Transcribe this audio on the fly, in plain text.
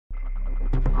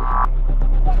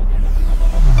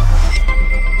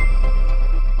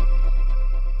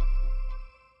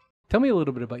Tell me a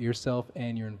little bit about yourself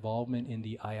and your involvement in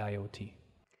the IoT.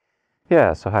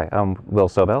 Yeah, so hi, I'm Will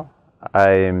Sobel.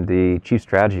 I'm the Chief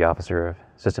Strategy Officer of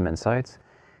System Insights,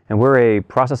 and we're a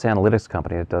process analytics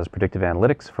company that does predictive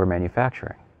analytics for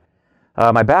manufacturing.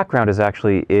 My background is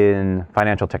actually in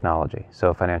financial technology,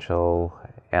 so financial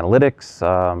analytics,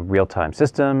 real-time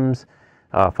systems,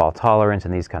 fault tolerance,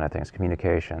 and these kind of things,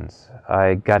 communications.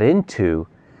 I got into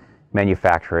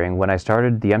manufacturing when I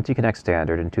started the MT Connect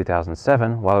standard in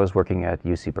 2007 while I was working at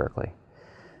UC Berkeley.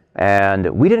 And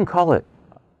we didn't call it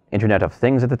Internet of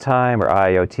Things at the time or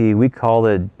IoT. We called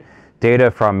it data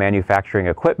from manufacturing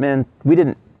equipment. We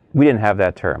didn't have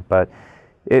that term, but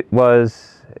it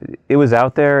was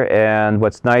out there. And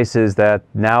what's nice is that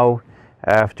now,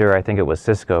 after I think it was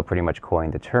Cisco pretty much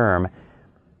coined the term,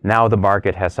 now the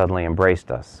market has suddenly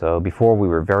embraced us. So before we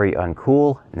were very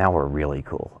uncool, now we're really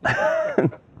cool.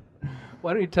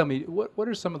 Why don't you tell me, what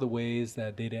are some of the ways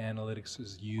that data analytics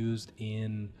is used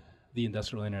in the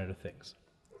industrial Internet of Things?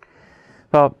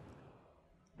 Well,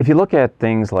 if you look at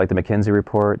things like the McKinsey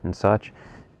report and such,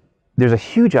 there's a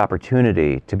huge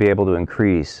opportunity to be able to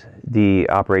increase the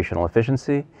operational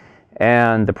efficiency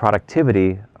and the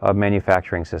productivity of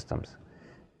manufacturing systems.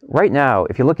 Right now,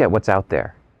 if you look at what's out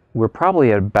there, we're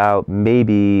probably at about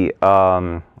maybe,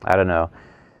 I don't know,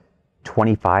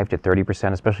 25 to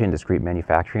 30%, especially in discrete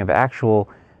manufacturing, of actual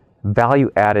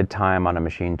value-added time on a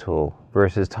machine tool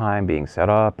versus time being set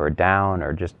up or down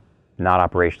or just not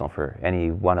operational for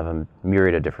any one of a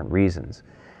myriad of different reasons.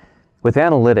 With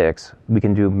analytics, we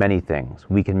can do many things.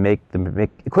 We can make the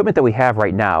equipment that we have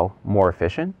right now more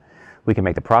efficient. We can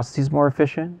make the processes more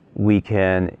efficient. We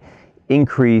can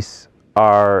increase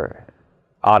our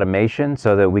automation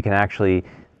so that we can actually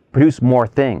produce more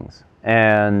things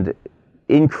and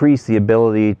increase the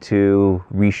ability to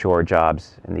reshore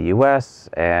jobs in the US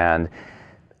and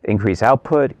increase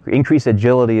output, increase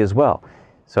agility as well.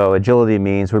 So agility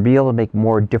means we'll be able to make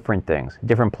more different things,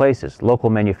 different places. Local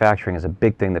manufacturing is a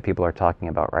big thing that people are talking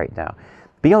about right now.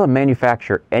 Being able to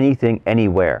manufacture anything,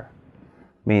 anywhere.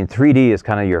 I mean, 3D is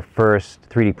kind of your first,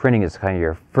 3D printing is kind of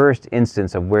your first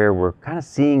instance of where we're kind of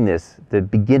seeing this, the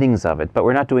beginnings of it, but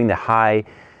we're not doing the high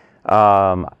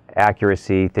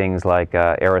accuracy things like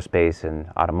aerospace and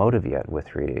automotive yet with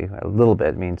 3D. A little bit,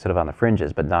 I mean, sort of on the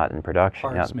fringes, but not in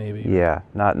production. Parts, maybe. Yeah,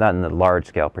 not in the large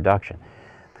scale production.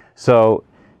 So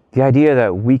the idea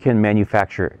that we can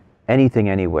manufacture anything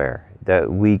anywhere, that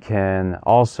we can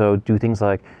also do things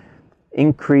like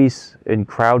increase and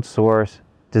crowdsource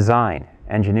design,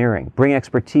 engineering, bring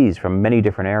expertise from many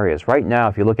different areas. Right now,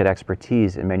 if you look at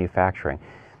expertise in manufacturing,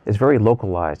 it's very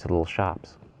localized to little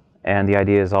shops. And the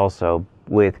idea is also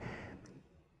with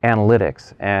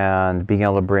analytics and being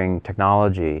able to bring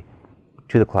technology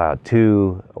to the cloud,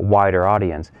 to a wider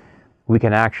audience, we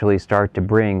can actually start to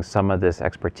bring some of this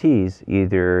expertise,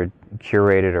 either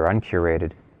curated or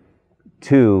uncurated,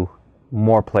 to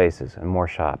more places and more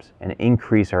shops and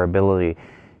increase our ability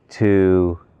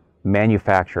to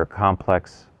manufacture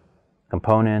complex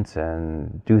components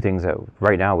and do things that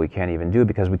right now we can't even do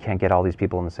because we can't get all these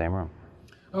people in the same room.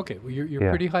 Okay, well you're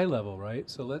pretty high level, right?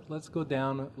 So let's go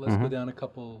down go down a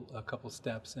couple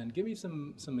steps and give me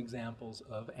some examples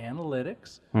of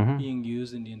analytics being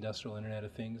used in the industrial Internet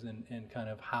of Things and kind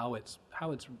of how it's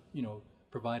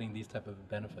providing these type of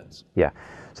benefits. Yeah.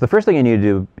 So the first thing you need to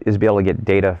do is be able to get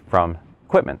data from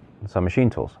equipment, so machine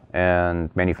tools and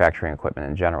manufacturing equipment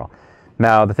in general.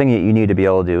 Now the thing that you need to be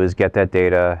able to do is get that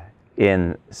data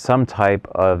in some type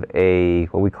of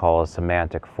what we call a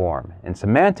semantic form. And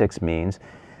semantics means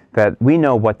that we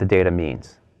know what the data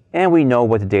means, and we know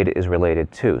what the data is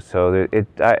related to. So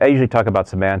I usually talk about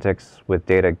semantics with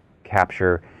data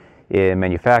capture in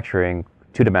manufacturing,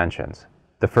 2 dimensions.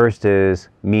 The first is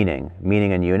meaning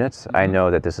in units. I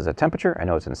know that this is a temperature, I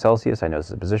know it's in Celsius, I know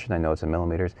it's a position, I know it's in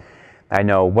millimeters. I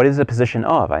know what is the position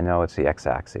of, I know it's the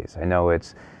x-axis, I know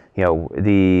it's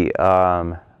the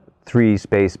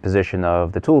 3-space position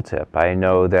of the tooltip. I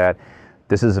know that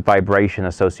this is a vibration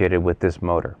associated with this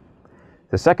motor.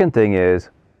 The second thing is,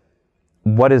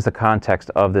 what is the context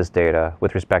of this data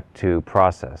with respect to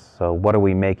process? So what are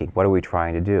we making? What are we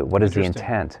trying to do? What is the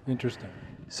intent? Interesting.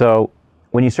 So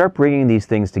when you start bringing these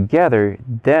things together,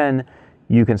 then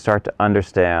you can start to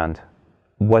understand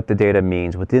what the data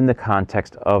means within the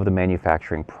context of the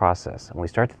manufacturing process. And when we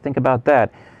start to think about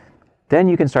that, then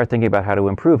you can start thinking about how to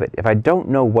improve it. If I don't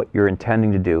know what you're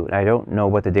intending to do, and I don't know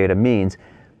what the data means,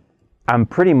 I'm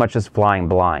pretty much just flying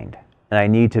blind. And I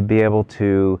need to be able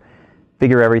to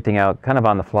figure everything out kind of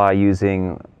on the fly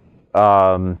using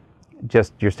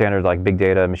just your standard like big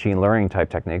data, machine learning type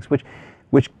techniques, which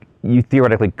you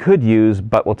theoretically could use,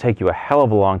 but will take you a hell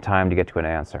of a long time to get to an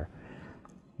answer.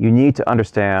 you need to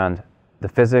understand the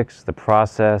physics, the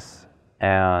process,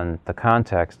 and the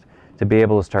context to be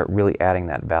able to start really adding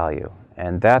that value.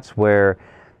 And that's where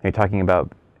you're talking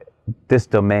about this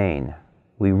domain.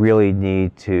 We really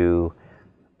need to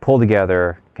pull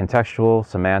together contextual,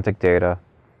 semantic data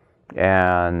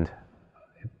and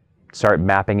start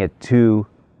mapping it to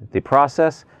the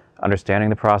process,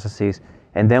 understanding the processes,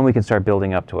 and then we can start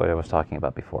building up to what I was talking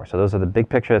about before. So those are the big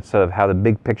picture. That's sort of how the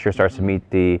big picture starts to meet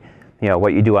the,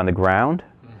 what you do on the ground.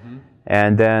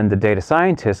 And then the data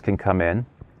scientists can come in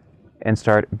and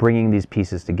start bringing these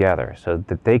pieces together so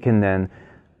that they can then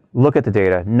look at the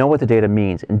data, know what the data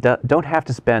means, and don't have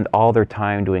to spend all their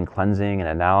time doing cleansing and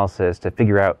analysis to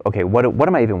figure out, okay, what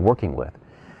am I even working with?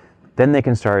 Then they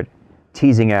can start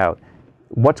teasing out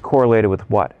what's correlated with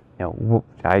what.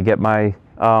 I get my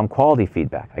quality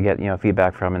feedback. I get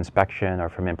feedback from inspection or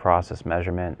from in-process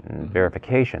measurement and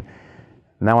verification.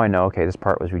 Now I know, okay, this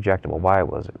part was rejected. Well, why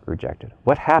was it rejected?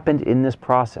 What happened in this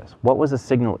process? What was the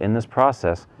signal in this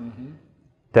process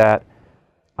that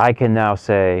I can now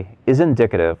say is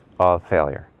indicative of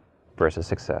failure versus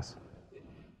success?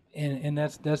 And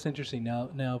that's interesting.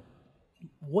 Now,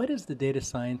 what is the data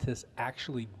scientist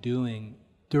actually doing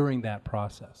during that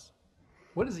process?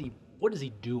 What is he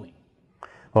doing?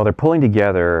 Well, they're pulling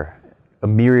together a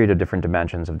myriad of different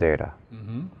dimensions of data,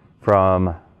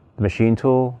 from the machine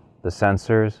tool, the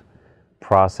sensors,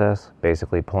 process,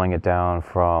 basically pulling it down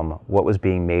from what was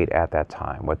being made at that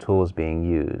time, what tool is being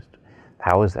used,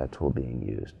 how is that tool being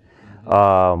used,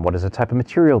 what is the type of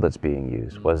material that's being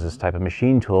used, what is this type of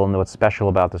machine tool, and what's special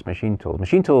about this machine tool.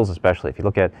 Machine tools especially, if you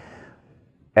look at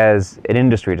as an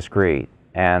industry discrete,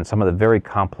 and some of the very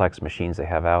complex machines they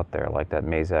have out there, like that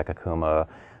Mazak Akuma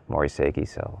Morisaki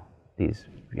cell, these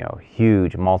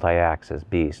huge multi-axis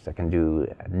beasts that can do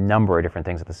a number of different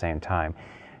things at the same time.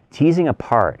 Teasing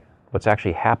apart what's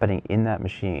actually happening in that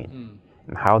machine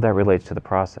and how that relates to the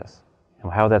process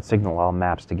and how that signal all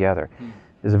maps together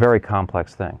is a very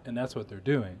complex thing. And that's what they're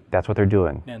doing. That's what they're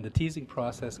doing. And the teasing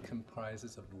process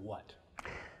comprises of what?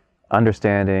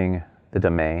 Understanding the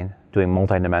domain, doing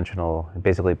multidimensional,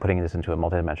 basically putting this into a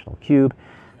multidimensional cube,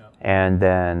 and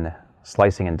then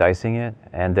slicing and dicing it,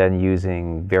 and then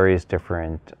using various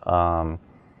different,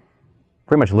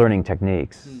 pretty much learning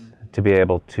techniques to be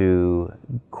able to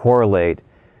correlate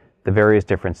the various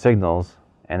different signals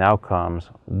and outcomes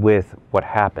with what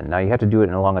happened. Now you have to do it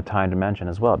along a time dimension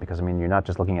as well, because you're not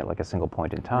just looking at like a single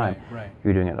point in time. Right.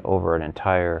 You're doing it over an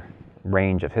entire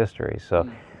range of history. So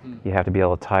you have to be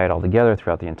able to tie it all together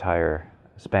throughout the entire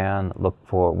span.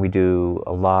 We do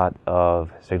a lot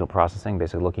of signal processing,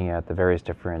 basically looking at the various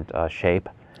different shape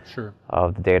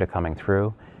of the data coming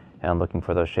through and looking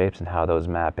for those shapes and how those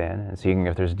map in, and seeing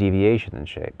if there's deviation in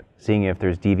shape, seeing if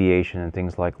there's deviation in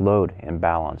things like load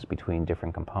imbalance between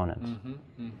different components.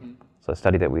 So a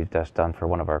study that we've just done for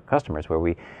one of our customers where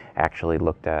we actually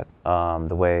looked at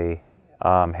the way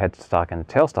headstock and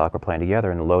tailstock were playing together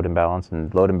and the load imbalance,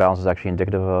 and load imbalance is actually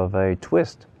indicative of a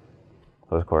twist,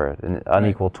 an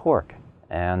unequal torque.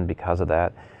 And because of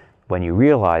that, when you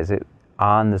realize it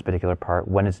on this particular part,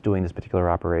 when it's doing this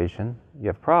particular operation, you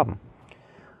have a problem.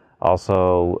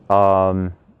 Also,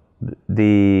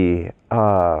 there's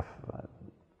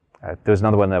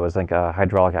another one that was like a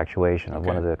hydraulic actuation of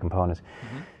one of the components.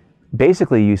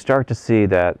 Basically, you start to see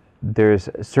that there's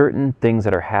certain things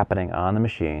that are happening on the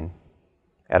machine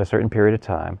at a certain period of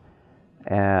time,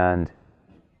 and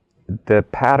the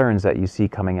patterns that you see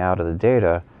coming out of the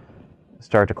data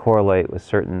start to correlate with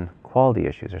certain quality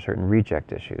issues or certain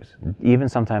reject issues, even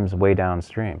sometimes way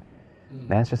downstream.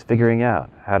 And it's just figuring out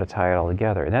how to tie it all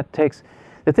together. And that takes,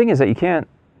 the thing is that you can't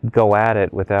go at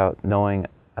it without knowing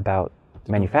about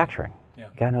manufacturing. You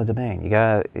gotta know domain.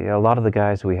 A lot of the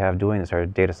guys we have doing this are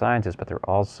data scientists, but they're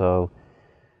also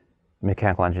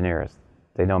mechanical engineers.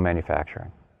 They know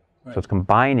manufacturing. So it's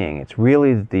combining, it's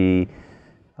really the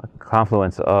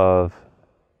confluence of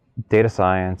data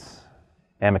science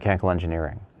and mechanical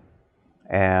engineering.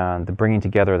 And the bringing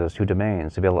together those two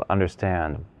domains to be able to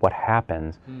understand what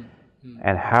happens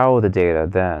and how the data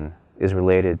then is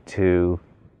related to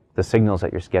the signals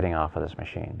that you're getting off of this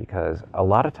machine. Because a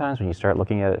lot of times when you start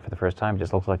looking at it for the first time, it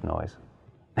just looks like noise.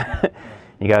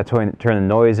 You got to turn the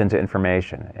noise into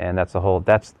information, and that's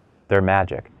their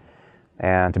magic.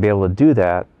 And to be able to do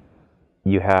that,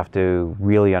 you have to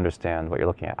really understand what you're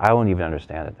looking at. I won't even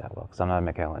understand it that well because I'm not a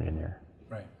mechanical engineer.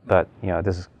 But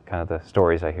this is kind of the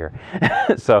stories I hear.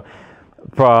 So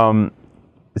from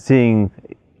seeing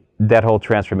that whole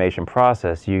transformation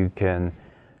process, you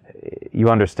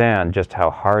understand just how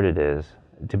hard it is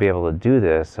to be able to do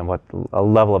this and what a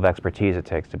level of expertise it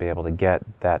takes to be able to get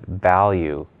that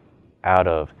value out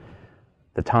of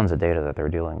the tons of data that they're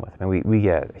dealing with. I mean, we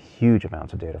get huge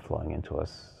amounts of data flowing into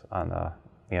us on a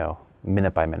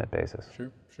minute by minute basis.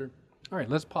 Sure, sure. All right,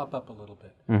 let's pop up a little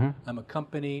bit. I'm a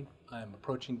company. I'm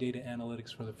approaching data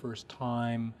analytics for the first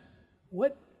time.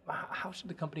 How should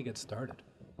the company get started?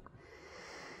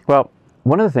 Well,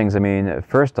 one of the things, I mean,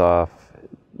 first off,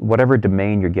 whatever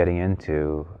domain you're getting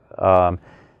into, I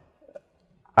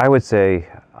would say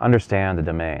understand the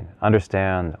domain.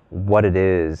 Understand what it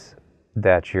is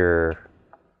that you're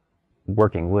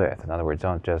working with. In other words,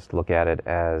 don't just look at it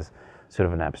as sort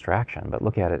of an abstraction, but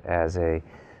look at it as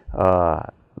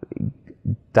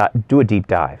do a deep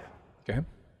dive. Okay.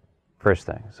 First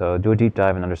thing. So do a deep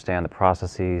dive and understand the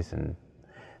processes and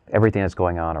everything that's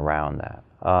going on around that.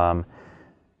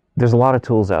 There's a lot of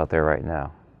tools out there right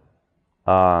now.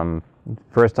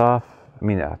 First off, I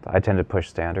mean, I tend to push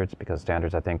standards because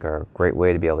standards, I think, are a great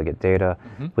way to be able to get data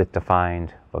with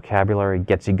defined vocabulary.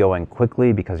 Gets you going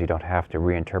quickly because you don't have to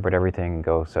reinterpret everything and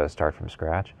go start from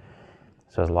scratch.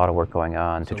 So there's a lot of work going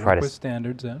on to try to... with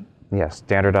standards then? Yeah,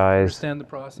 standardize. Understand the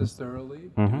process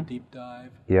thoroughly, do a deep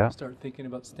dive, start thinking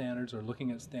about standards or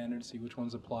looking at standards, see which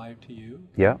ones apply to you.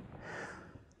 Yeah.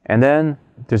 And then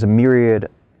there's a myriad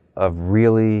of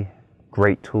really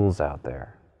great tools out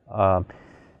there.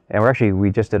 And we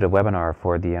just did a webinar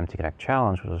for the MT Connect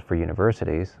Challenge, which was for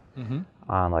universities,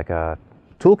 on like a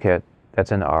toolkit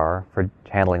that's in R for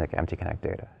handling like MT Connect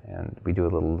data. And we do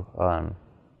a little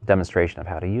demonstration of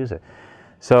how to use it.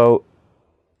 So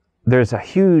there's a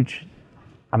huge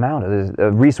amount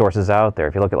of resources out there.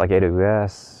 If you look at like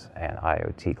AWS and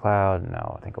IoT Cloud,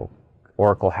 now I think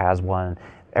Oracle has one.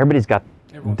 Everybody's got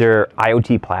their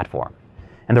IoT platform.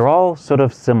 And they're all sort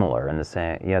of similar in the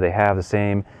same, they have the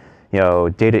same,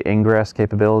 data ingress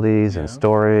capabilities and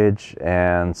storage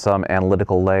and some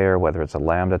analytical layer, whether it's a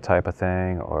Lambda type of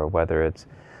thing or whether it's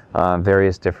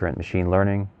various different machine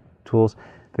learning tools.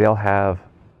 They all have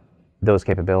those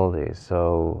capabilities.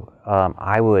 So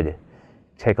I would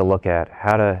take a look at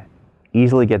how to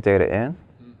easily get data in,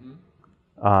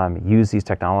 use these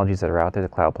technologies that are out there, the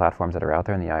cloud platforms that are out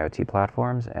there and the IoT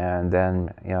platforms, and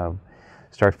then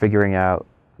start figuring out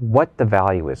what the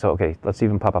value is. So okay, let's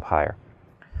even pop up higher.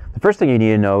 The first thing you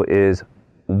need to know is,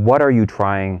 what are you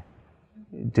trying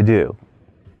to do?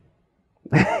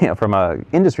 From an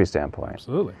industry standpoint.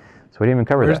 Absolutely. So we didn't even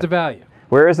cover that. Where's the value?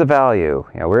 Where is the value?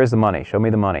 Where is the money? Show me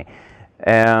the money.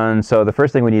 And so the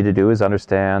first thing we need to do is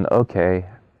understand, okay,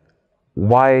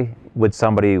 why would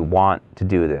somebody want to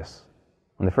do this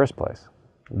in the first place?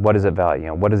 What is it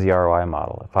value? What is the ROI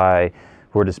model? If I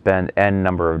were to spend X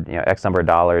number of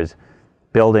dollars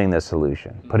building this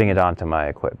solution, putting it onto my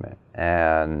equipment,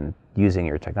 and using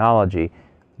your technology,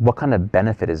 what kind of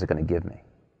benefit is it going to give me?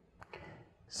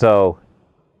 So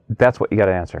that's what you got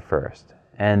to answer first.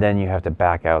 And then you have to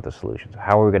back out the solutions.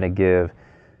 How are we going to give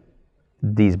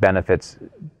these benefits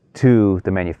to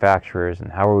the manufacturers,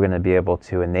 and how are we going to be able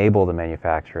to enable the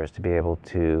manufacturers to be able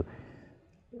to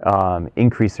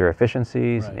increase their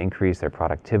efficiencies, increase their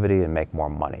productivity, and make more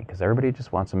money? Because everybody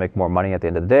just wants to make more money at the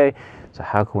end of the day. So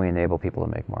how can we enable people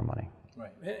to make more money?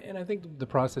 Right, and I think the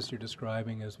process you're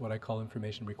describing is what I call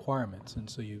information requirements. And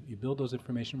so you build those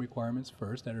information requirements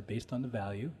first that are based on the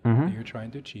value that you're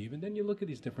trying to achieve, and then you look at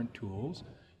these different tools.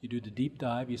 You do the deep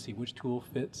dive, you see which tool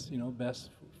fits best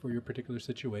for your particular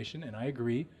situation. And I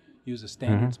agree, use a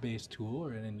standards-based tool,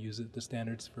 and then use the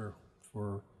standards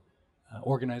for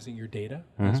organizing your data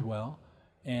as well.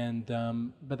 And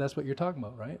but that's what you're talking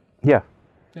about, right? Yeah.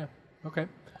 Yeah. Okay.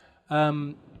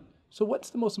 So what's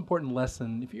the most important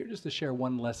lesson, if you're just to share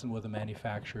one lesson with a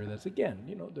manufacturer that's, again,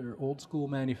 they're old school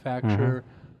manufacturer,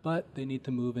 but they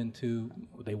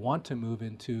want to move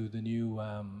into the new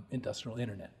industrial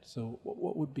internet. So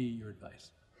what would be your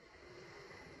advice?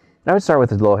 I would start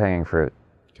with the low-hanging fruit.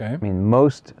 Okay. I mean,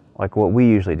 like what we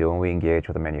usually do when we engage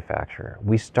with a manufacturer,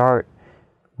 we start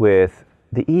with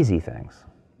the easy things.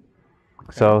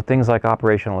 Okay. So things like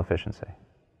operational efficiency.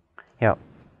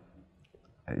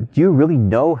 Do you really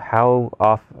know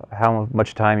how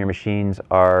much time your machines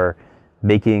are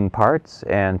making parts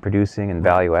and producing and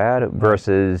value add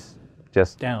versus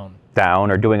just down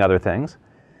or doing other things?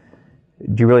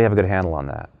 Do you really have a good handle on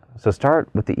that? So start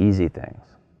with the easy things.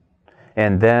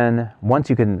 And then once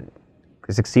you can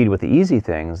succeed with the easy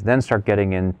things, then start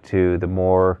getting into the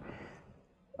more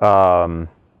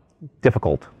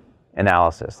difficult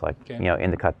analysis, like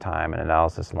in the cut time and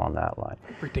analysis along that line.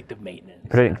 Predictive maintenance.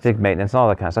 Predictive maintenance and all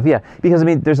that kind of stuff. Yeah, because I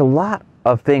mean, there's a lot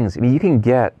of things. I mean, you can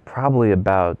get probably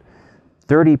about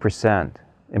 30%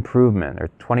 improvement or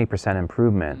 20%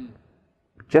 improvement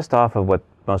just off of what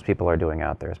most people are doing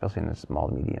out there, especially in the small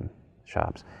to medium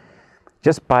shops,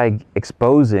 just by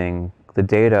exposing the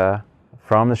data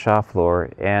from the shop floor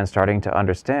and starting to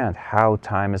understand how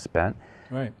time is spent,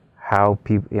 right? How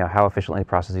people, how efficiently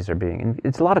processes are being. And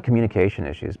it's a lot of communication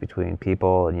issues between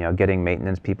people, and getting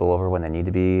maintenance people over when they need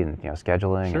to be, and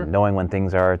scheduling, Sure. and knowing when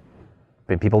things are,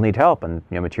 when people need help, and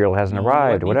material hasn't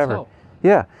arrived or whatever. Help.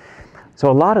 Yeah.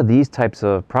 So a lot of these types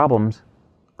of problems,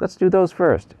 let's do those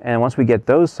first. And once we get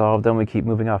those solved, then we keep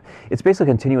moving off. It's basically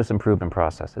a continuous improvement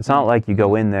process. It's not like you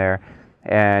go in there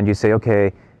and you say,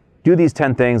 okay, do these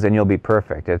 10 things and you'll be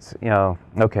perfect. It's,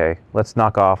 okay, let's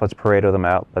knock off, let's Pareto them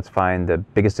out, let's find the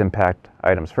biggest impact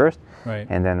items first. Right.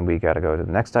 And then we got to go to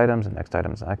the next items and next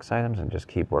items and next items and just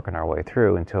keep working our way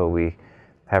through until we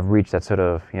have reached that sort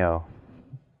of,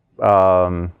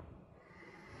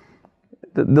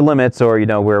 the limits, or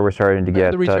where we're starting to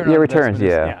get the return on returns.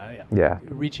 Yeah.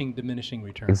 Reaching diminishing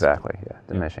returns. Exactly. Yeah.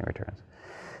 Diminishing returns.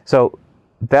 So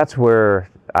that's where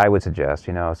I would suggest.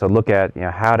 So look at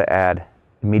how to add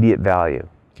immediate value.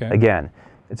 Okay. Again,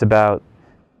 it's about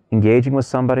engaging with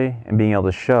somebody and being able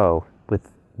to show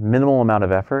with minimal amount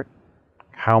of effort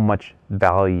how much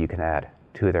value you can add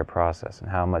to their process and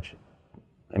how much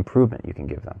improvement you can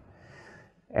give them.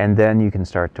 And then you can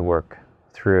start to work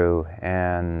through.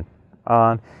 And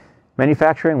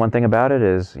manufacturing, one thing about it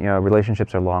is,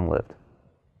 relationships are long-lived.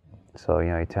 So,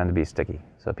 you tend to be sticky.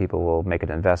 So people will make an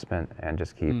investment and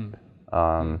just keep,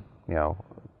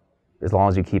 as long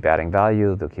as you keep adding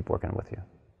value, they'll keep working with you.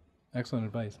 Excellent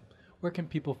advice. Where can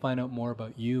people find out more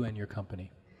about you and your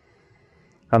company?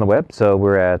 On the web. So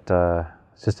we're at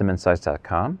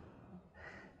systeminsights.com.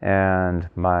 And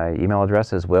my email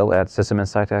address is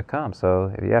will@systeminsight.com.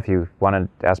 So if you want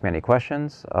to ask me any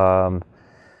questions,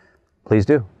 please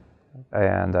do.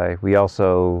 And we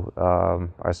also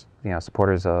are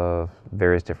supporters of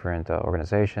various different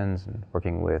organizations, and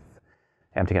working with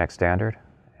MTConnect Standard.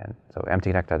 And so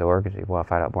mtconnect.org if you want to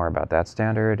find out more about that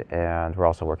standard. And we're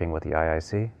also working with the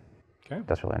IIC,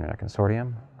 Industrial Internet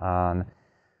Consortium, on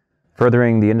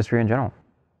furthering the industry in general.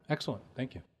 Excellent.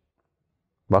 Thank you.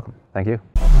 Welcome. Thank you.